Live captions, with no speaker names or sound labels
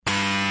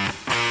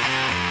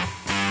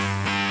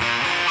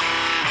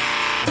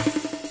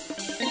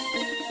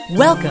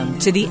Welcome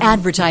to The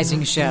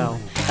Advertising Show,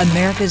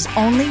 America's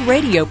only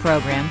radio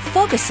program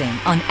focusing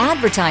on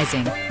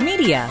advertising,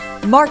 media,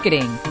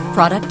 marketing,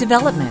 product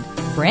development,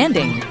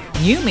 branding,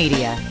 new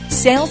media,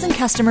 sales, and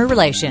customer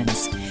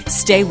relations.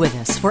 Stay with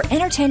us for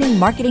entertaining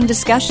marketing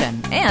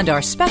discussion and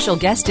our special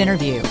guest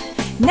interview.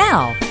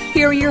 Now,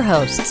 here are your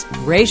hosts,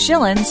 Ray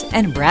Schilens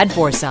and Brad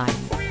Forsythe.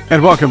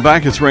 And welcome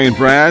back. It's Ray and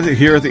Brad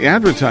here at The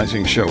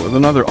Advertising Show with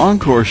another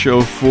encore show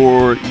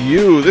for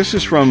you. This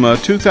is from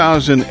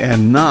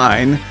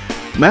 2009.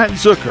 Mat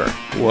Zucker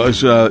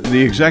was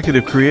the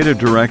executive creative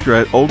director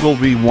at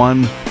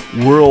OgilvyOne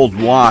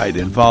Worldwide,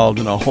 involved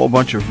in a whole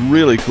bunch of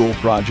really cool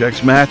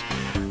projects. Matt,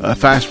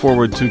 fast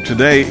forward to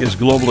today, is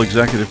global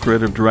executive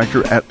creative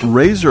director at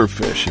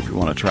Razorfish, if you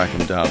want to track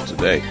him down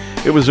today.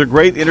 It was a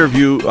great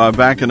interview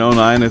back in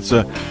 2009. It's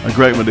a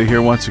great one to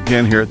hear once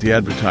again here at The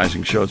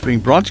Advertising Show. It's being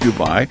brought to you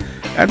by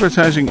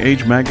Advertising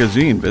Age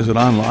Magazine. Visit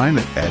online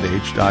at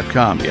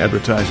adage.com. The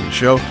Advertising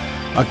Show,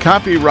 a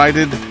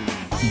copyrighted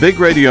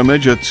Big Radio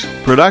Midgets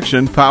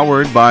production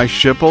powered by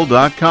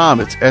Schipul.com.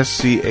 It's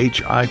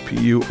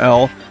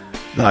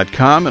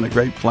SCHIPUL.com, and a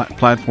great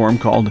platform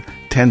called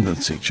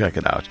Tendency. Check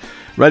it out.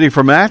 Ready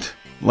for Matt?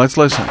 Let's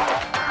listen.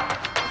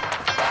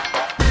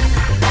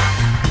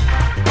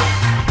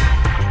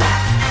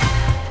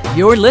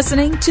 You're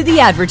listening to The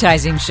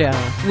Advertising Show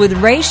with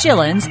Ray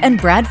Schilens and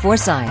Brad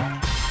Forsythe.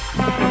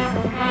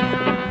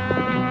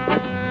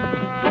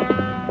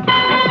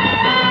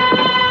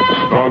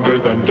 Stronger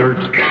than dirt.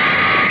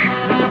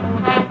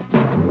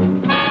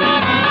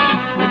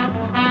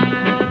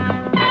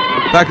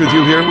 Back with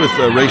you here with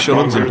Ray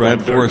Schilens and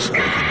Brad Forsythe,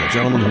 a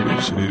gentleman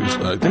who's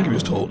I think he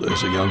was told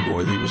as a young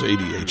boy that he was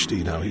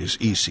ADHD. Now he's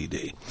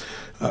ECD,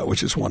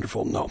 which is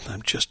wonderful. No,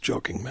 I'm just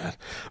joking, Matt.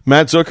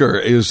 Mat Zucker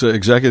is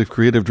executive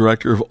creative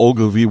director of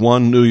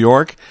OgilvyOne New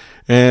York,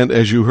 and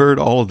as you heard,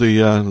 all of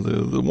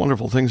the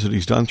wonderful things that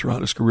he's done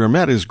throughout his career.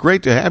 Matt, it's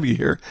great to have you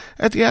here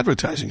at the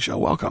Advertising Show.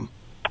 Welcome.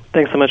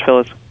 Thanks so much,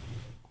 Phyllis.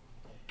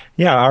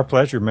 Yeah, our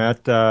pleasure,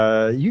 Matt.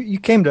 You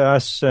came to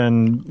us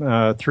and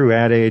through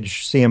Ad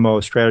Age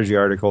CMO strategy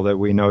article that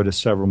we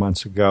noticed several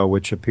months ago,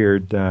 which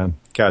appeared, I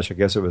guess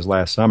it was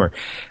last summer.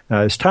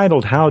 It's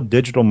titled How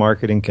Digital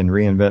Marketing Can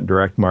Reinvent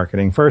Direct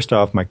Marketing. First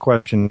off, my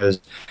question is,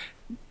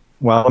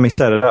 well, let me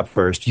set it up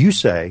first. You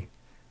say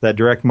that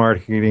direct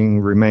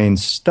marketing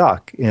remains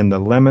stuck in the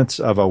limits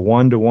of a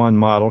one-to-one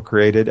model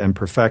created and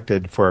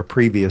perfected for a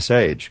previous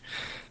age.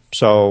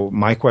 So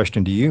my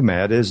question to you,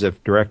 Matt, is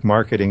if direct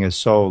marketing is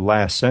so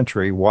last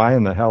century, why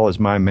in the hell is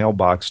my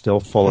mailbox still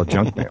full of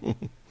junk mail?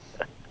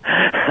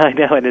 I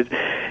know it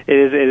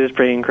is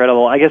pretty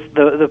incredible. I guess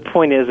the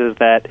point is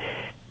that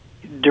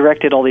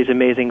direct did all these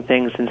amazing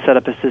things and set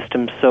up a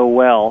system so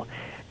well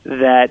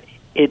that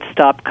it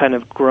stopped kind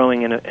of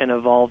growing and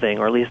evolving,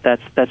 or at least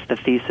that's the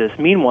thesis.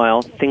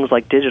 Meanwhile, things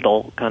like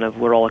digital kind of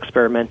were all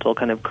experimental,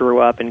 kind of grew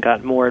up and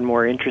got more and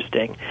more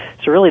interesting.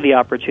 So really the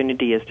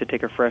opportunity is to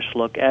take a fresh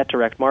look at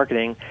direct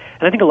marketing.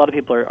 And I think a lot of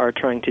people are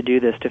trying to do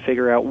this to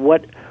figure out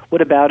what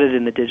about it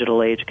in the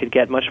digital age could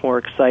get much more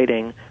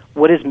exciting,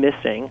 what is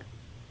missing,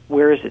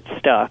 where is it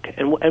stuck,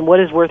 and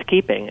what is worth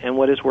keeping, and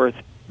what is worth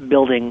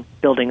building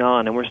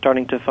on. And we're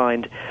starting to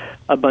find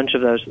a bunch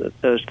of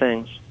those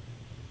things.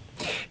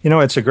 You know,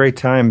 it's a great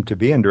time to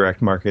be in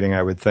direct marketing,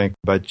 I would think,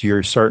 but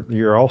you're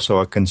also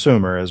a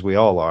consumer, as we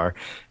all are,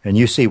 and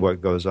you see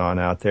what goes on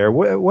out there.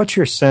 What's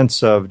your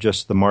sense of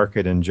just the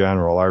market in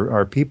general?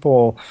 Are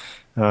people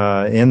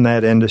in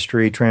that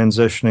industry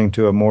transitioning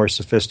to a more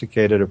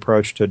sophisticated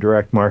approach to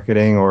direct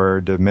marketing,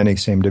 or do many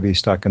seem to be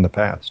stuck in the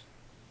past?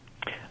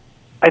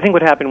 I think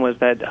what happened was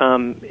that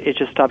it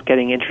just stopped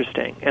getting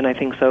interesting, and I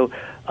think so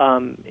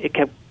it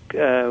kept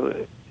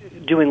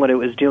doing what it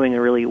was doing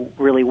really,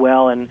 really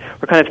well, and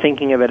we're kind of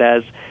thinking of it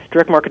as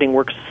direct marketing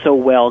works so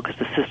well because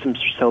the systems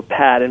are so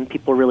pat and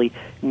people really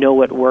know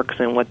what works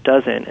and what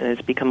doesn't, and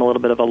it's become a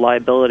little bit of a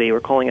liability.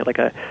 We're calling it like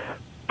a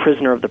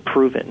prisoner of the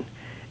proven,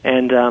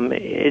 and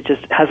it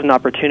just has an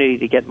opportunity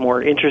to get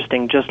more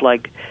interesting, just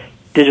like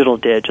digital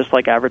did, just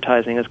like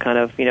advertising has kind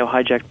of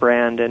hijacked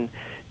brand, and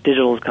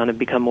digital has kind of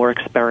become more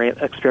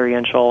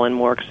experiential and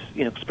more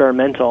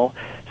experimental.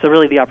 So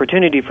really the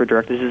opportunity for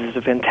direct, this is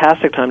a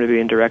fantastic time to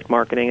be in direct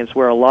marketing. It's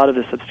where a lot of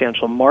the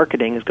substantial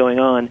marketing is going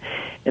on,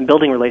 and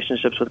building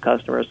relationships with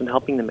customers and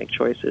helping them make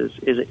choices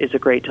is a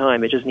great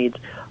time. It just needs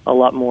a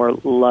lot more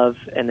love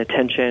and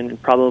attention,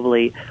 and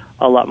probably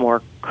a lot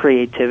more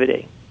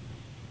creativity.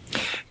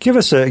 Give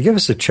us a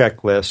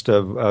checklist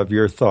of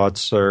your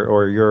thoughts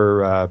or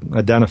your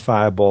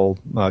identifiable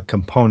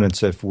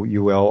components, if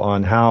you will,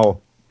 on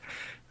how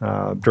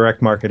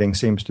direct marketing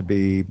seems to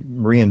be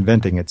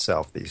reinventing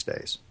itself these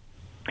days.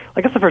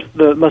 I guess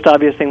the most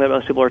obvious thing that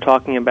most people are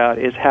talking about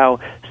is how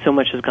so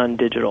much has gone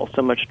digital.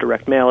 So much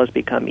direct mail has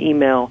become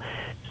email.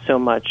 So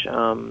much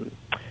kind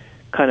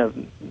of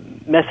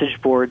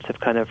message boards have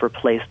kind of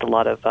replaced a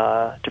lot of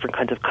different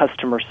kinds of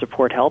customer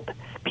support help.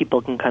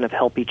 People can kind of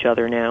help each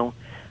other now.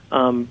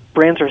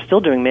 Brands are still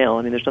doing mail.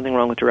 I mean, there's nothing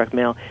wrong with direct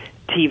mail.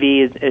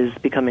 TV is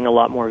becoming a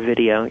lot more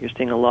video. You're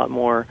seeing a lot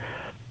more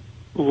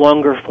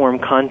longer form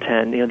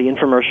content. The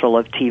infomercial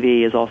of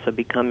TV is also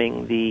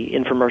becoming the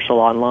infomercial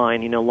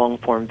online. Long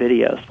form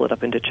video split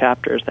up into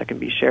chapters that can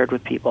be shared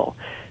with people.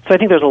 So I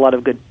think there's a lot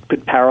of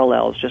good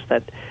parallels just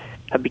that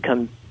have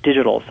become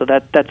digital. So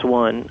that's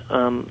one.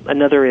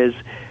 Another is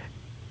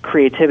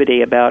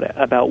creativity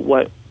about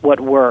what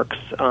works.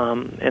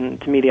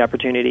 And to me, the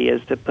opportunity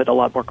is to put a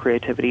lot more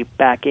creativity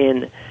back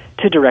in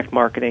to direct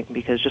marketing,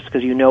 because just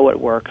because you know what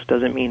works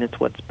doesn't mean it's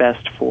what's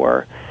best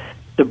for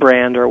the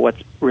brand or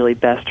what's really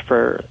best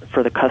for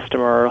the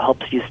customer or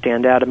helps you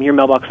stand out. I mean, your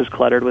mailbox is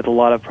cluttered with a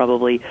lot of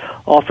probably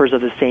offers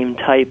of the same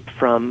type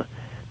from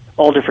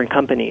all different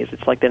companies.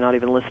 It's like they're not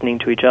even listening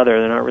to each other.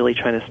 They're not really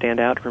trying to stand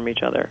out from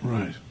each other.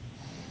 Right.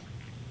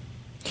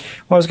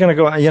 Well, I was going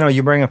to go,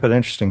 you bring up an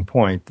interesting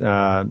point.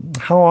 How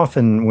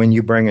often when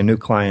you bring a new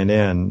client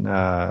in,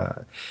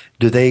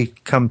 do they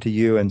come to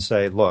you and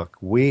say, look,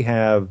 we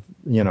have,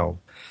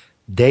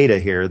 data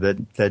here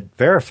that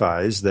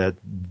verifies that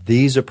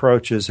these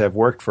approaches have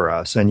worked for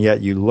us, and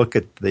yet you look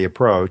at the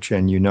approach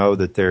and you know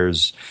that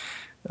there's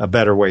a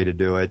better way to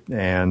do it,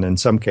 and in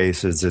some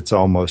cases it's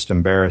almost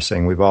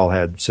embarrassing. We've all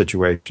had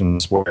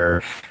situations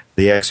where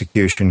the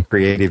execution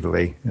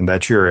creatively, and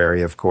that's your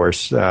area, of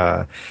course,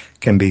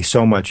 can be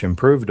so much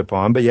improved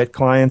upon, but yet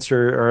clients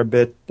are a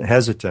bit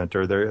hesitant,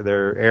 or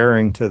they're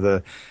erring to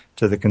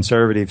the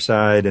conservative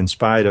side in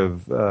spite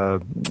of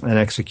an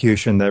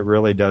execution that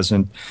really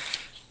doesn't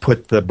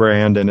put the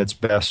brand in its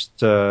best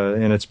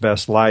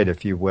light,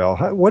 if you will.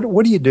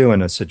 What do you do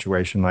in a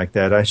situation like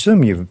that? I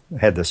assume you've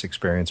had this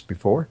experience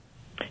before.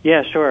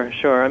 Yeah,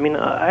 sure. I mean,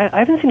 I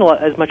haven't seen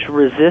as much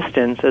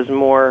resistance as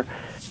more.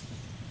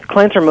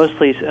 Clients are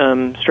mostly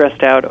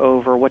stressed out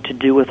over what to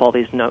do with all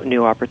these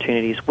new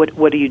opportunities.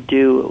 What do you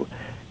do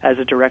as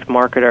a direct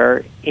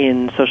marketer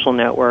in social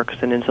networks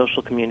and in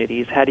social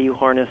communities? How do you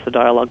harness the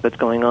dialogue that's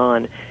going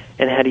on,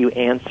 and how do you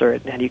answer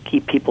it? How do you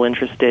keep people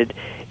interested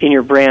in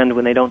your brand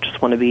when they don't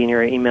just want to be in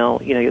your email,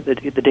 the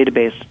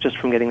database just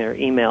from getting their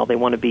email? They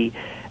want to be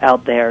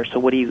out there. So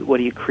what do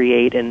you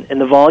create? And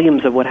the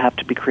volumes of what have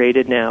to be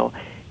created now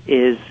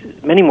is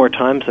many more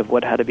times of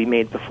what had to be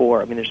made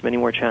before. I mean, there's many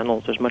more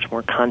channels. There's much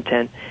more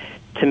content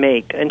to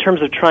make. In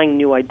terms of trying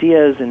new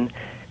ideas and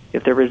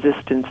if there's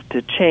resistance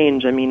to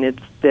change, I mean,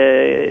 it's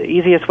the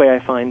easiest way I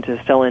find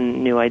to sell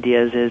in new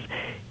ideas is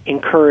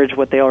encourage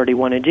what they already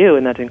want to do,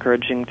 and that's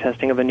encouraging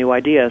testing of a new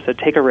idea. So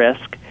take a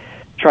risk,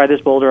 try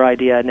this bolder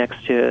idea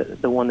next to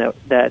the one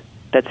that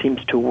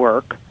seems to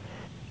work,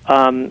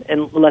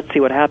 and let's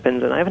see what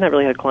happens. And I haven't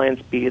really had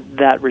clients be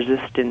that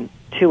resistant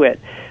to it.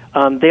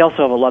 They also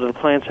have a lot of the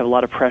clients have a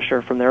lot of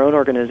pressure from their own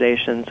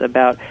organizations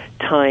about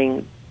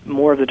tying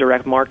more of the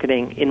direct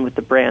marketing in with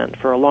the brand.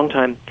 For a long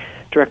time,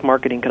 direct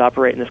marketing could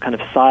operate in this kind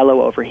of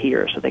silo over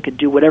here, so they could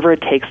do whatever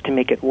it takes to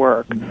make it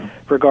work,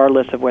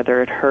 regardless of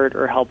whether it hurt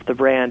or helped the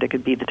brand. It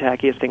could be the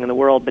tackiest thing in the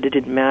world, but it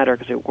didn't matter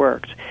because it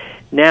worked.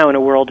 Now, in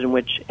a world in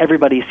which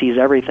everybody sees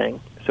everything,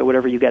 so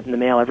whatever you get in the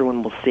mail,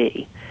 everyone will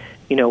see.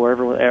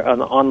 Where on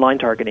the online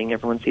targeting,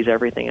 everyone sees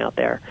everything out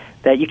there.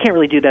 That you can't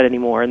really do that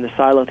anymore, and the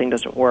silo thing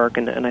doesn't work.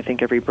 And I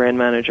think every brand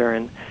manager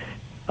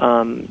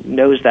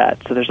knows that.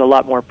 So there's a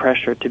lot more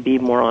pressure to be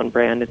more on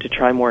brand and to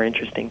try more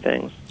interesting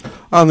things.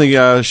 On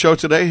the show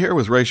today here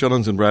with Ray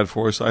Schilens and Brad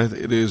Forsythe,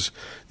 it is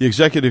the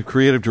Executive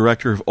Creative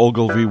Director of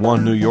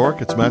OgilvyOne New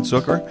York. It's Mat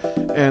Zucker,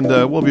 and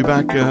we'll be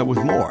back with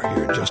more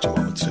here in just a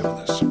moment. Stay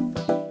with us.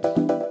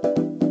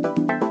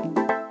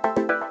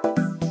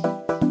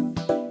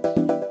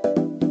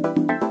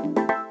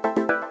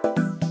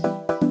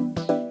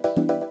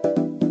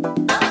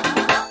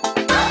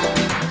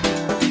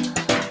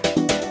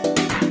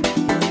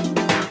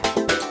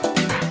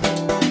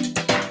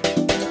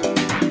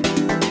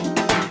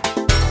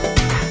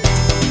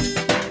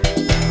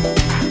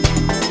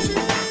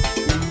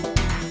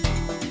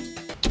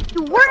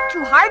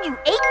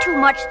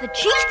 The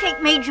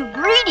cheesecake made you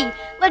greedy.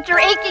 Let your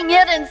aching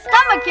head and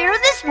stomach hear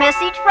this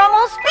message from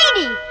old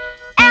Speedy.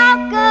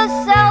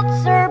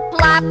 Alka-Seltzer,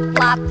 plop,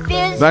 plop,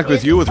 fizz. Back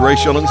with you with Ray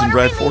Schilens and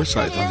Brad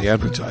Forsythe on the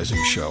Advertising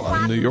Show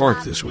out in New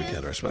York this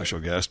weekend. Our special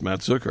guest, Mat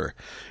Zucker,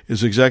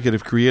 is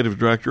Executive Creative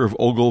Director of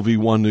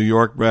OgilvyOne New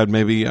York. Brad,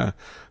 maybe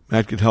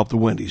Matt could help the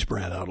Wendy's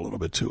brand out a little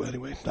bit too.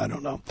 Anyway, I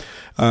don't know.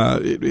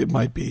 It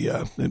might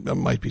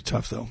be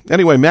tough though.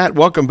 Anyway, Matt,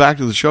 welcome back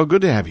to the show.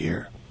 Good to have you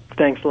here.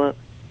 Thanks a lot.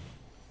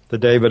 The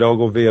David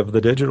Ogilvy of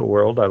the digital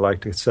world, I like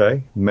to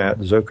say, Mat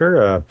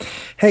Zucker.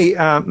 Hey,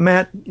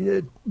 Matt,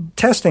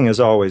 testing has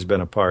always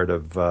been a part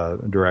of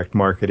direct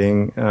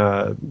marketing.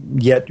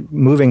 Yet,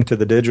 moving to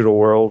the digital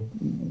world,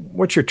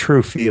 what's your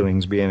true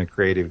feelings, being a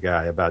creative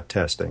guy, about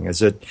testing?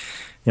 Is it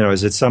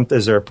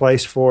there a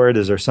place for it?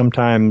 Is there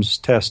sometimes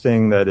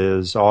testing that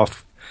is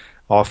off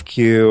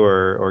cue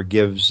or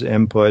gives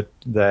input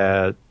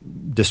that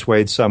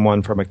dissuades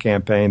someone from a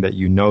campaign that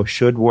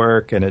should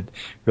work, and it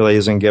really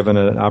isn't given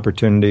an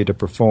opportunity to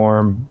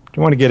perform? Do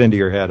you want to get into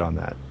your head on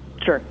that?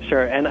 Sure.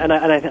 And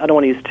I don't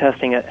want to use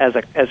testing as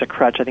a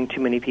crutch. I think too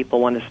many people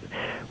want to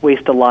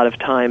waste a lot of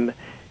time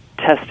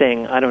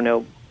testing,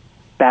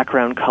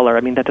 background color.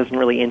 I mean, that doesn't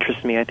really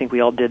interest me. I think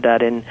we all did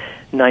that in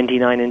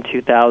 99 and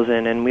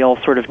 2000, and we all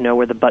sort of know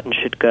where the button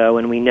should go,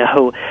 and we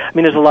know, I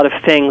mean, there's a lot of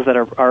things that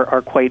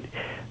are quite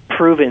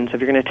proven. So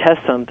if you're going to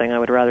test something, I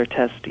would rather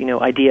test,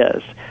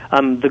 ideas.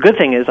 The good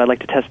thing is I like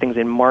to test things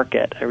in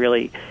market. I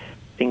really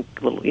think,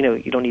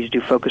 you don't need to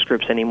do focus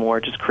groups anymore.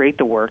 Just create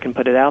the work and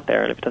put it out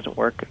there, and if it doesn't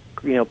work,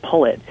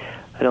 pull it.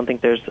 I don't think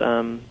there's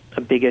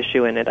a big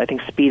issue in it. I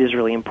think speed is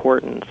really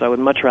important, so I would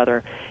much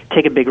rather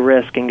take a big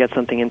risk and get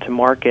something into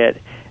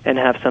market and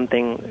have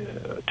something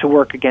to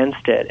work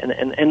against it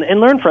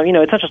and learn from.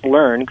 It's not just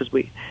learn, because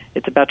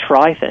it's about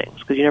try things,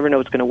 because you never know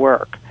what's going to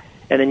work.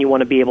 And then you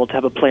want to be able to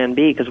have a plan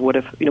B, because what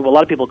if, a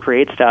lot of people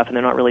create stuff and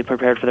they're not really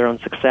prepared for their own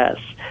success.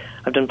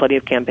 I've done plenty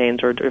of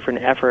campaigns or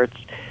different efforts,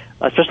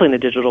 especially in the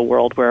digital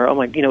world, where,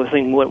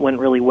 something went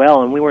really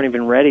well and we weren't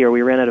even ready, or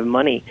we ran out of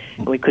money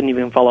and we couldn't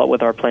even follow up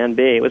with our plan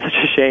B. It was such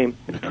a shame.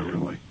 Yeah,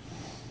 really.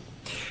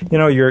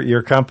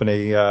 Your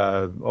company,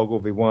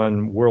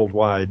 OgilvyOne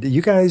Worldwide,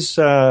 you guys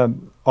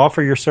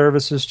offer your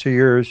services to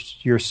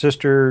your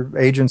sister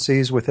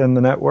agencies within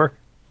the network?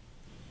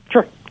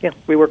 Sure, yeah.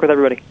 We work with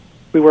everybody.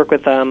 We work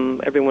with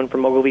everyone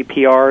from Ogilvy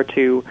PR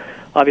to,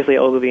 obviously,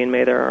 Ogilvy and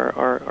Mather,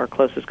 our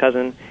closest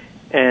cousin.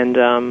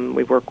 And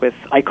we work with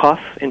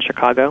ICOF in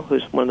Chicago,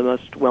 who's one of the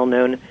most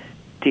well-known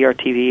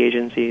DRTV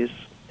agencies,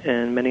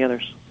 and many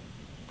others.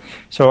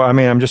 So,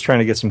 I'm just trying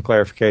to get some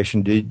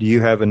clarification. Do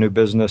you have a new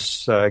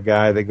business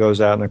guy that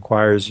goes out and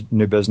acquires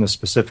new business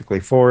specifically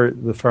for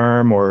the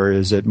firm, or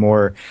is it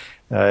more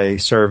a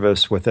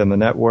service within the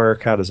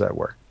network? How does that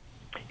work?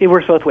 It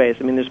works both ways.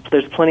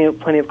 There's plenty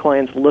of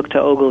clients look to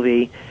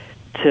Ogilvy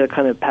to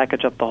kind of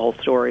package up the whole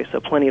story.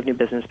 So plenty of new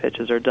business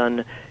pitches are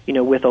done,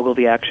 with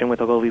Ogilvy Action, with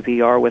Ogilvy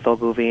PR, with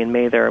Ogilvy and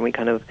Mather, and we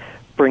kind of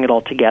bring it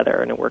all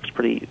together, and it works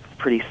pretty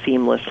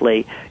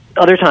seamlessly.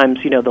 Other times,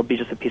 there'll be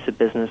just a piece of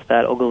business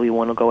that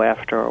OgilvyOne will go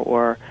after,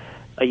 or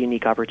a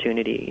unique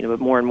opportunity. But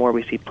more and more,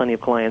 we see plenty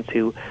of clients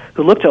who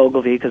look to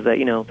Ogilvy because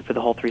for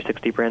the whole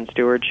 360 brand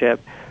stewardship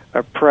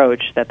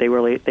approach, that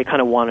they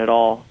kind of want it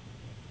all.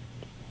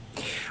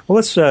 Well,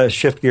 let's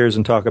shift gears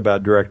and talk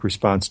about direct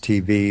response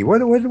TV.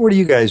 What are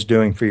you guys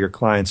doing for your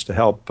clients to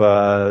help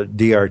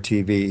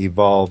DRTV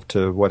evolve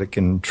to what it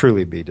can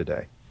truly be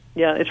today?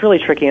 Yeah, it's really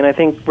tricky, and I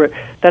think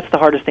that's the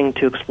hardest thing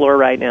to explore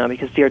right now,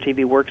 because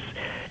DRTV works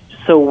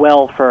so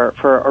well for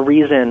a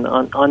reason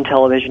on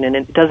television, and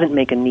it doesn't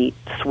make a neat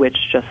switch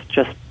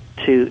just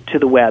to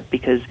the web,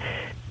 because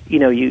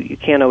you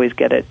can't always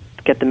get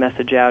the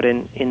message out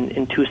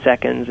in 2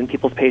 seconds, and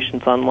people's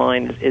patience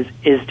online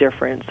is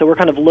different. So we're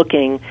kind of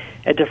looking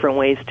at different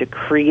ways to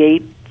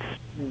create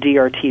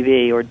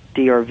DRTV or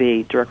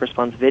DRV, direct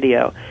response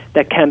video,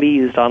 that can be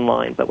used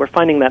online. But we're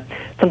finding that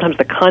sometimes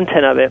the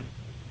content of it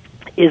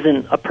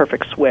isn't a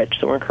perfect switch.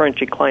 So we're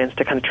encouraging clients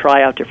to kind of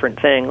try out different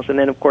things. And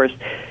then, of course,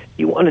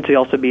 you want it to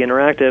also be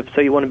interactive,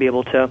 so you want to be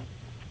able to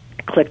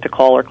click to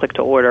call or click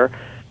to order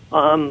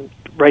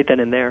right then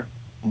and there.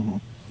 Mm-hmm.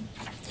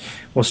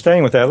 Well,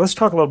 staying with that, let's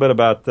talk a little bit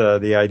about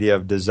the idea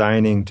of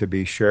designing to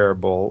be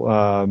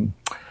shareable.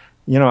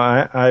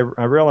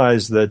 I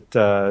realize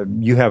that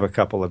you have a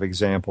couple of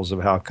examples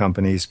of how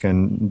companies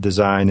can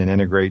design and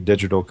integrate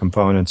digital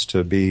components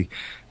to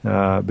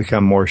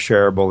become more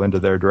shareable into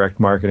their direct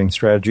marketing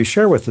strategy.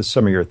 Share with us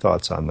some of your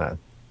thoughts on that.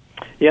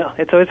 Yeah,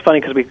 it's always funny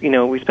because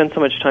we spend so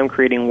much time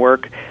creating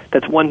work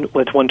that's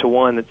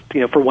one-to-one,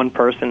 that's for one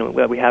person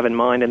that we have in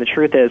mind. And the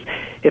truth is,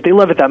 if they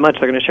love it that much,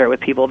 they're going to share it with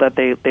people that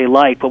they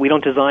like. But we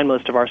don't design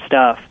most of our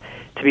stuff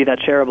to be that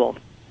shareable.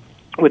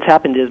 What's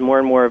happened is more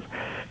and more of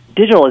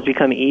digital has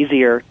become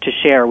easier to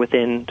share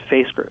within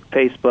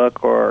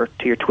Facebook or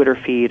to your Twitter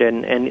feed,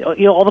 and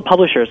all the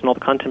publishers and all the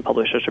content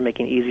publishers are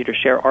making it easier to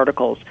share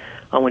articles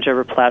on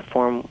whichever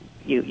platform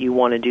you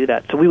want to do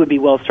that. So we would be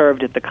well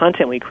served if the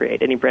content we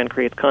create, any brand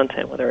creates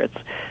content, whether it's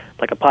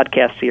like a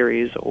podcast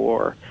series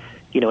or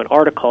an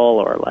article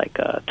or like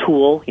a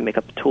tool, you make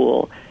up a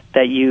tool,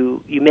 that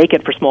you make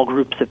it for small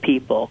groups of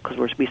people, because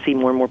we see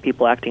more and more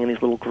people acting in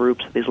these little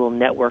groups, these little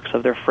networks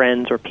of their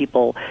friends or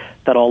people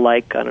that all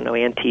like,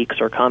 antiques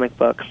or comic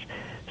books.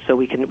 So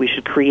we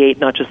should create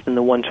not just in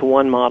the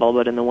one-to-one model,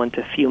 but in the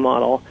one-to-few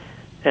model,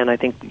 and I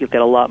think you'll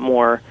get a lot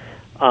more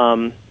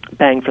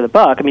bang for the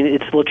buck. I mean,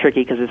 it's a little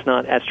tricky because it's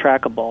not as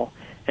trackable,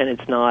 and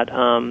it's not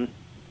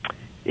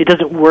it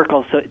doesn't work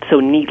so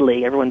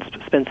neatly. Everyone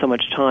spends so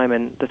much time,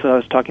 and that's what I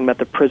was talking about,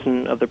 the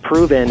prison of the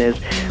proven, is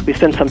we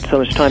spend so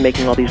much time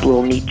making all these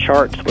little neat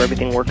charts where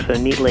everything works so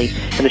neatly,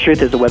 and the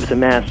truth is the web's a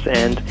mess,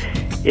 and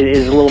it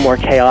is a little more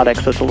chaotic,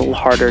 so it's a little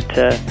harder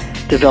to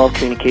develop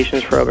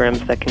communications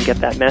programs that can get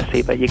that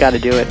messy, but you got to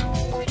do it.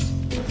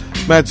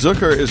 Mat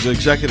Zucker is the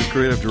Executive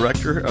Creative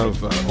Director of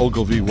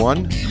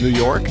OgilvyOne, New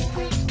York.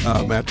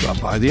 Matt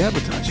dropped by the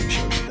advertising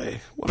show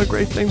today. What a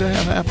great thing to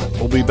have happen.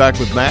 We'll be back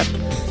with Matt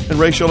and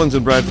Ray Schilens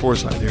and Brad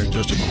Forsythe here in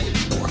just a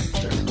moment. More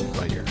stay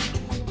right here.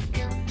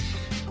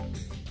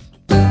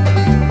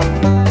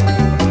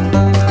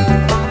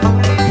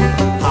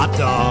 Hot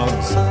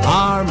dogs,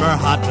 Armour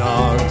hot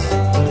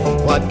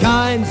dogs. What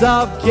kinds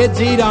of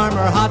kids eat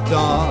Armour hot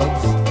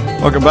dogs?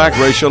 Welcome back.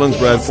 Ray Schilens,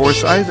 Brad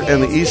Forsythe,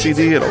 and the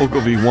ECD at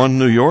OgilvyOne,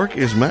 New York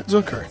is Mat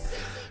Zucker.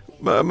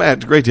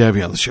 Matt, great to have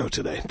you on the show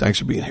today. Thanks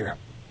for being here.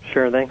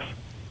 Sure, thanks.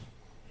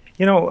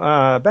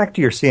 Back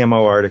to your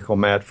CMO article,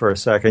 Matt, for a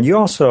second. You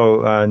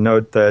also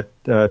note that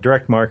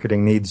direct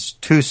marketing needs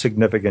two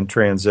significant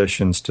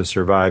transitions to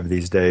survive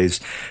these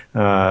days,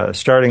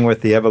 starting with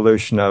the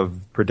evolution of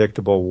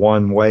predictable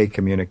one-way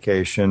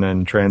communication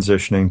and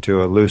transitioning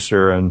to a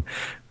looser and,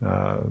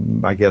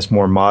 I guess,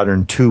 more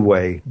modern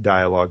two-way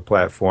dialogue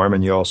platform.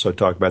 And you also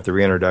talk about the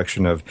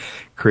reintroduction of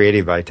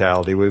creative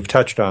vitality. We've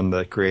touched on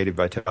the creative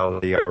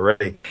vitality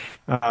already.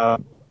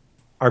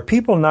 Are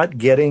people not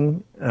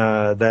getting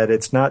that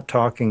it's not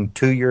talking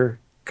to your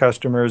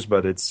customers,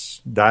 but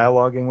it's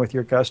dialoguing with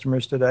your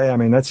customers today? I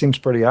mean, that seems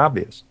pretty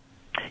obvious.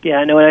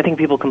 Yeah, no, and I think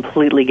people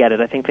completely get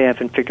it. I think they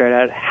haven't figured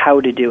out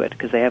how to do it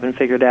because they haven't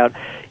figured out,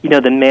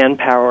 the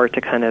manpower to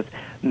kind of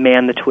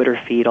man the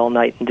Twitter feed all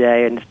night and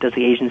day, and does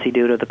the agency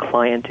do it or the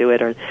client do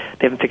it, or they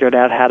haven't figured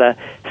out how to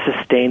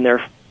sustain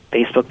their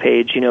Facebook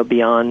page,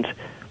 beyond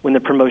when the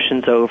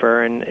promotion's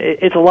over, and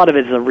it's a lot of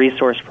it is a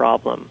resource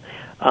problem.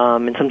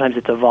 And sometimes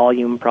it's a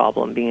volume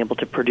problem, being able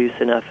to produce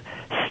enough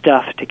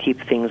stuff to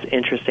keep things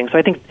interesting. So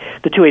I think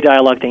the two-way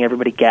dialogue thing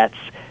everybody gets.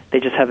 They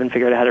just haven't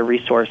figured out how to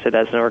resource it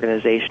as an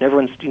organization.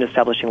 Everyone's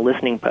establishing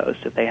listening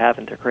posts. If they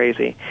haven't, they're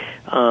crazy.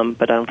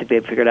 But I don't think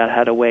they've figured out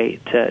how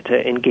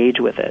to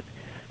engage with it.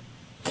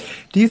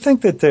 Do you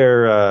think that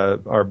there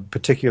are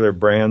particular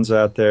brands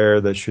out there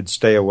that should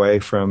stay away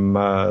from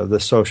the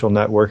social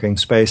networking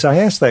space? I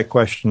asked that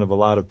question of a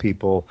lot of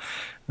people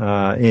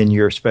in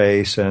your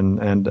space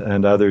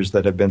and others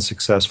that have been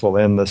successful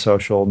in the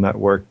social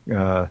network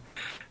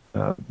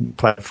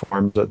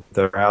platforms that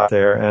are out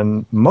there,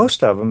 and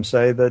most of them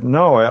say that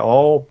no,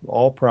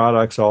 all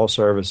products, all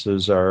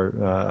services are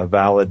a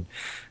valid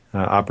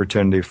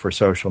opportunity for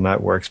social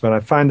networks, but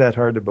I find that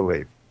hard to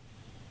believe.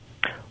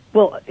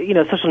 Well,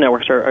 social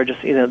networks are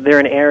just, they're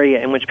an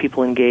area in which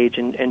people engage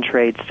and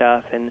trade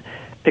stuff and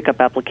pick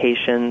up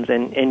applications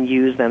and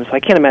use them. So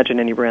I can't imagine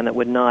any brand that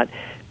would not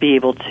be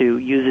able to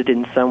use it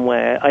in some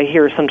way. I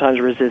hear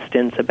sometimes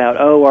resistance about,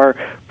 our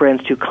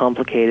brand's too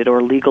complicated,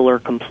 or legal or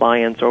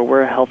compliance, or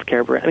we're a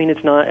healthcare brand. I mean,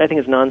 it's not. I think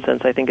it's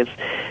nonsense. I think it's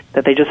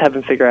that they just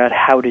haven't figured out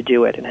how to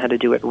do it and how to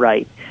do it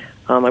right.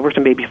 I worked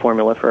in baby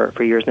formula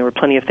for years, and there were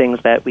plenty of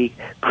things that we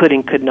could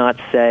and could not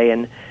say,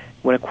 and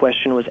when a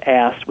question was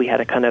asked, we had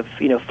to kind of,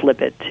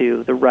 flip it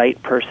to the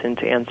right person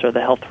to answer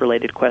the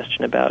health-related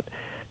question about,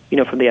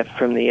 from the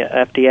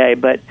FDA.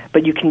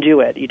 But you can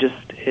do it. You just,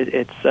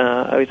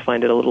 I always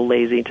find it a little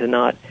lazy to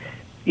not,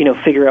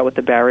 figure out what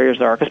the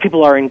barriers are, because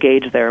people are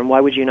engaged there, and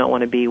why would you not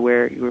want to be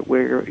where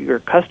your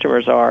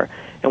customers are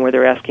and where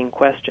they're asking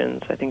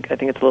questions? I think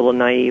it's a little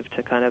naive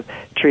to kind of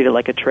treat it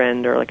like a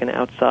trend or like an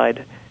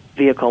outside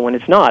vehicle when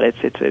it's not.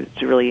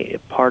 It's really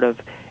part of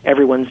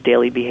everyone's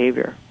daily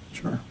behavior.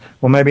 Sure.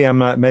 Well, maybe I'm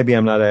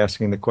not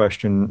asking the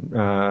question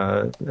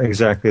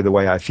exactly the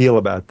way I feel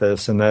about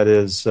this, and that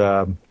is,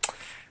 in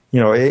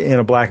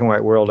a black and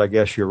white world, I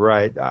guess you're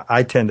right.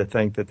 I tend to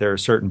think that there are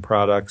certain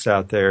products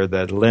out there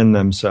that lend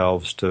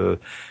themselves to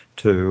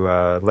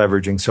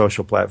leveraging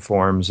social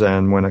platforms,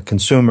 and when a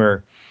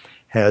consumer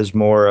has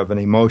more of an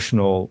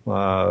emotional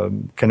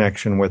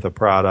connection with a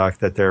product,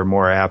 that they're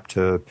more apt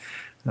to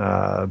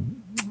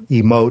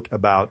emote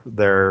about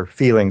their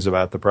feelings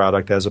about the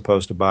product as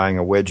opposed to buying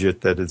a widget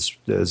that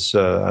is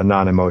a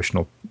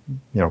non-emotional,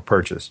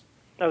 purchase.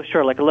 Oh,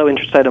 sure, like a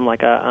low-interest item,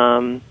 like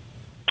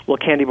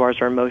candy bars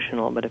are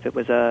emotional, but if it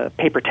was a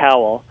paper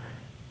towel,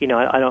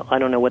 I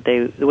don't know what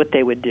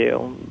they would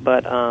do,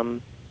 but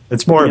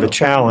it's more of a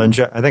challenge.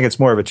 I think it's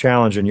more of a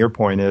challenge, and your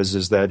point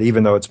is that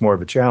even though it's more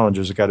of a challenge,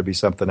 there's got to be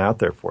something out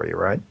there for you,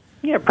 right?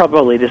 Yeah,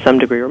 probably to some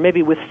degree, or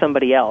maybe with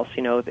somebody else.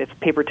 If a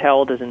paper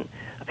towel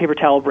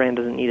brand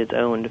doesn't need its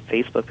own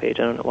Facebook page,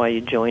 I don't know why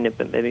you join it,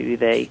 but maybe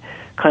they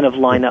kind of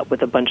line up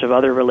with a bunch of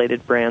other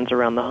related brands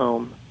around the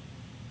home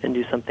and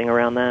do something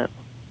around that.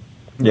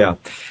 Yeah.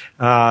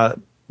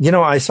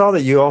 I saw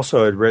that you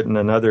also had written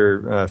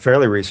another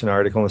fairly recent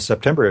article in the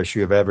September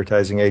issue of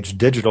Advertising Age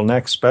Digital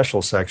Next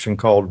special section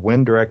called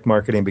When Direct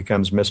Marketing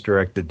Becomes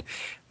Misdirected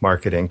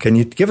Marketing. Can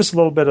you give us a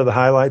little bit of the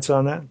highlights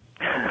on that?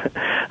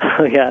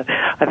 Yeah,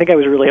 I think I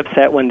was really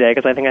upset one day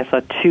because I think I saw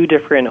two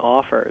different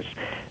offers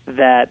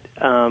that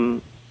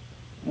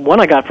one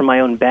I got from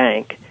my own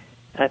bank.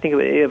 I think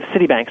it was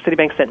Citibank.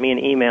 Citibank sent me an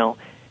email,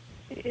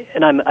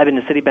 and I've been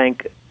a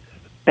Citibank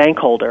bank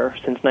holder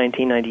since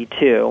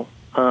 1992,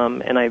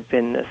 and I've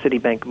been a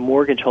Citibank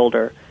mortgage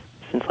holder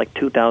since like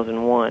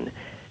 2001.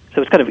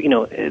 So it's kind of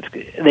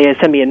they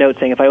sent me a note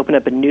saying if I open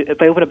up a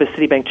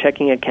Citibank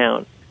checking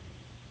account,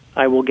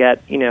 I will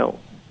get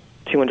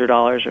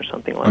 $200 or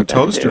something like that. A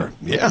toaster,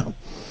 yeah.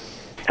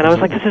 And I was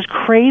like, this is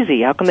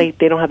crazy. How come they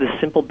don't have the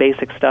simple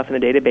basic stuff in the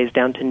database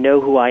down to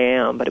know who I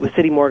am? But it was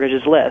Citi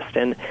Mortgage's list,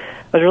 and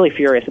I was really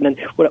furious. And then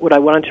what I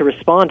wanted to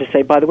respond to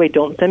say, by the way,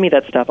 don't send me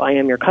that stuff. I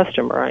am your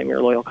customer. I am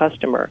your loyal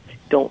customer.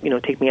 Don't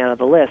take me out of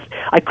the list.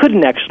 I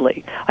couldn't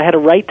actually. I had to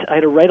write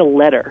a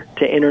letter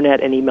to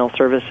Internet and Email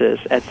Services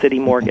at Citi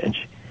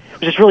Mortgage,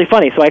 which is really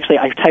funny. So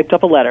I typed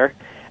up a letter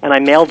and I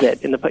mailed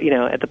it in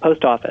the at the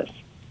post office.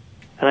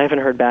 And I haven't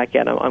heard back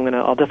yet.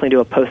 I'll definitely do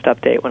a post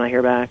update when I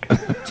hear back.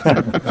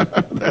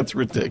 That's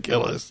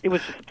ridiculous. It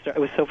was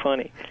so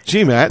funny.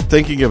 Gee, Matt,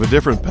 thinking of a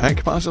different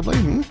bank possibly?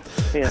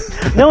 Yeah.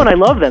 No, and I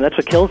love them. That's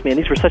what kills me. And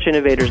these were such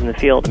innovators in the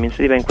field. I mean,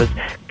 Citibank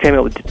came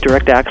out with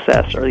direct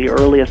access, or the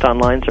earliest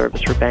online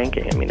service for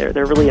banking. I mean,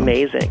 they're really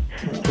amazing.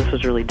 This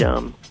was really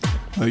dumb.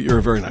 You're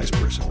a very nice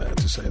person, Matt,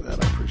 to say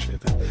that. I appreciate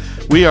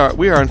that. We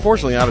are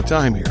unfortunately out of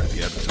time here at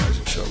the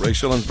Advertising Show. Ray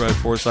Schilens, Brad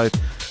Forsythe.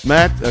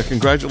 Matt,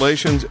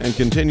 congratulations, and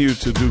continue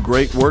to do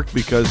great work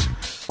because,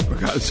 for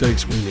God's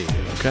sakes, we need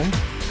it, okay?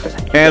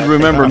 And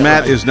remember,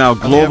 Matt is now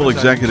Global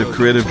Executive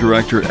Creative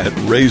Director at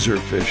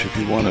Razorfish, if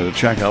you want to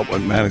check out what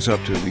Matt is up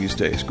to these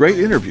days. Great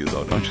interview,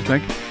 though, don't you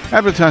think?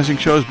 Advertising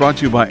Show is brought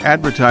to you by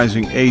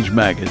Advertising Age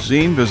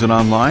Magazine. Visit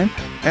online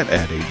at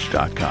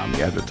adage.com,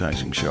 the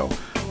Advertising Show.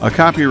 A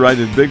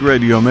copyrighted Big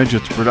Radio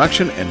Midgets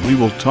production, and we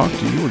will talk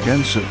to you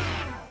again soon.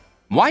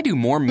 Why do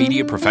more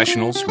media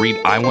professionals read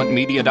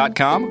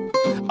iwantmedia.com?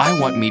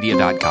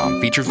 iwantmedia.com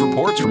features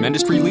reports from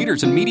industry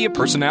leaders and media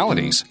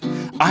personalities.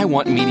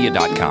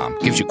 iwantmedia.com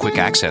gives you quick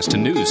access to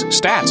news,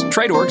 stats,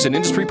 trade orgs, and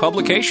industry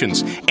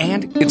publications,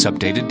 and it's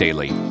updated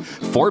daily.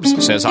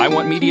 Forbes says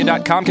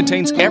iwantmedia.com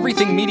contains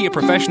everything media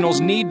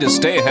professionals need to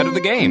stay ahead of the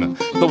game.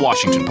 The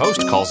Washington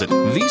Post calls it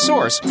the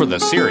source for the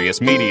serious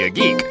media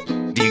geek.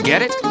 Do you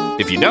get it?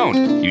 If you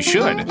don't, you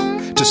should.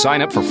 To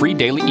sign up for free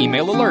daily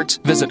email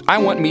alerts, visit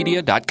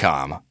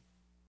iwantmedia.com.